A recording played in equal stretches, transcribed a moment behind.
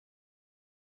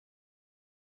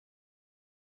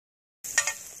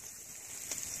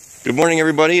Good morning,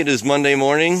 everybody. It is Monday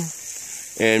morning,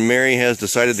 and Mary has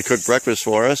decided to cook breakfast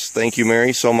for us. Thank you,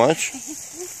 Mary, so much.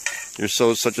 You're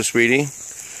such a sweetie.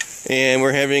 And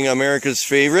we're having America's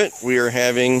favorite. We are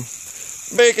having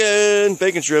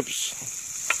bacon strips.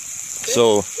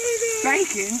 So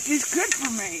bacon is good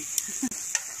for me.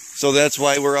 So that's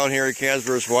why we're out here at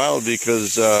Casvers Wild,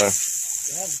 because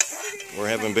we're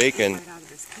having bacon.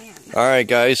 All right,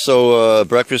 guys. So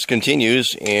breakfast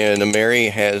continues, and Mary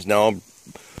has now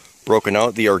broken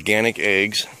out the organic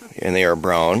eggs, and they are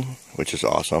brown, which is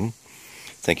awesome.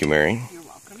 Thank you, Mary. You're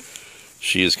welcome.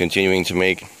 She is continuing to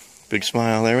make, big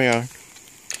smile, there we are.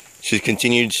 She's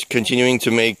continuing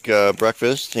to make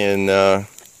breakfast and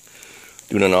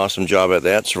doing an awesome job at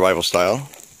that, survival style.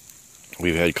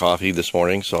 We've had coffee this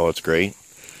morning, so it's great.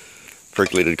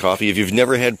 Percolated coffee. If you've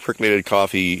never had percolated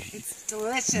coffee, it's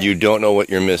delicious. You don't know what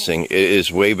you're missing. It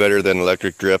is way better than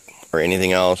electric drip or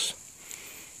anything else.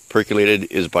 Percolated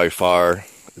is by far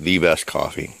the best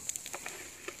coffee.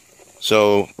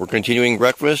 So we're continuing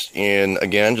breakfast, and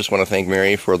again, just want to thank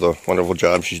Mary for the wonderful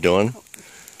job she's doing.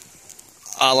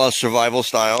 A la survival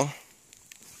style.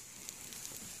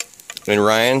 And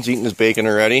Ryan's eating his bacon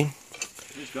already.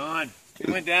 He's gone.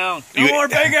 He went down. No more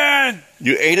bacon!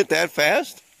 You ate it that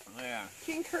fast? Oh, yeah.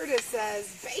 King Curtis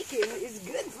says bacon is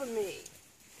good for me.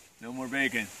 No more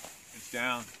bacon. It's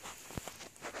down.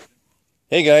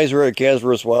 Hey guys, we're at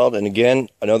Casvers Wild, and again,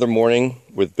 another morning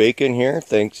with bacon here,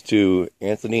 thanks to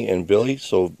Anthony and Billy.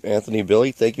 So, Anthony,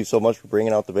 Billy, thank you so much for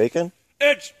bringing out the bacon.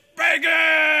 It's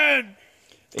bacon!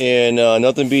 And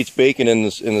nothing beats bacon in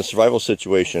the survival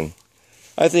situation.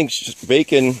 I think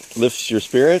bacon lifts your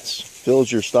spirits,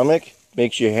 fills your stomach,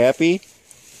 makes you happy.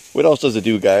 What else does it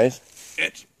do, guys?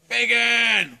 It's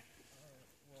bacon!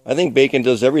 I think bacon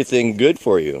does everything good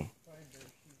for you.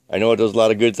 I know it does a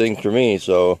lot of good things for me,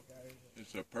 so...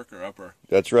 It's a perker upper.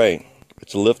 That's right.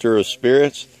 It's a lifter of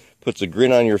spirits, puts a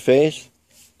grin on your face,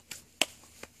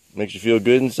 makes you feel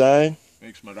good inside.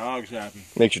 Makes my dogs happy.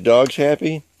 Makes your dogs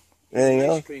happy. Anything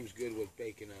else? Ice cream's good with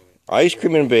bacon on it. Ice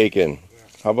cream and bacon.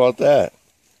 How about that?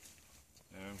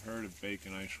 I've heard of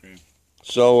bacon ice cream.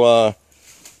 So,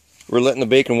 we're letting the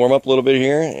bacon warm up a little bit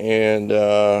here, and,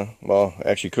 well,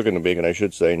 actually cooking the bacon, I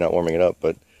should say, not warming it up,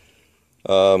 but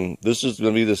this is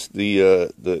going to be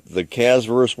the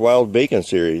Casvers Wild Bacon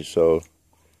series, so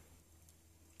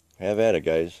have at it,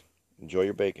 guys. Enjoy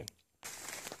your bacon.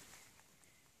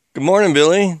 Good morning,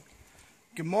 Billy.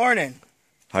 Good morning.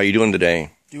 How you doing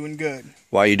today? Doing good.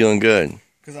 Why are you doing good?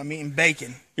 Because I'm eating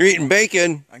bacon You're eating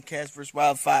bacon? on Casvers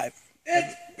Wild 5.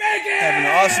 It's bacon! Having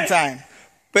an awesome time.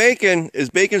 Bacon?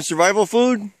 Is bacon survival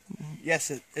food?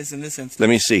 Yes, it is in this instance. Let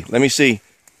me see. Let me see.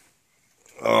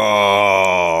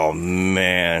 Oh,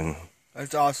 man.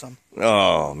 That's awesome.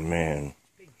 Oh, man.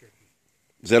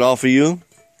 Is that all for you?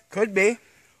 Could be.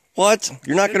 What?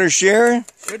 You're not going to share?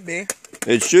 Should be.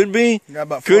 It should be? We got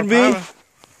about Could 4 be? pounds.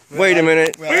 Wait a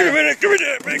minute. Well, Wait a minute. Give me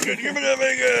that bacon. Give me that We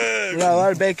bacon. got a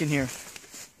lot of bacon here.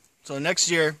 So next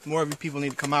year, more of you people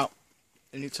need to come out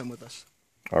and eat some with us.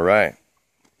 All right.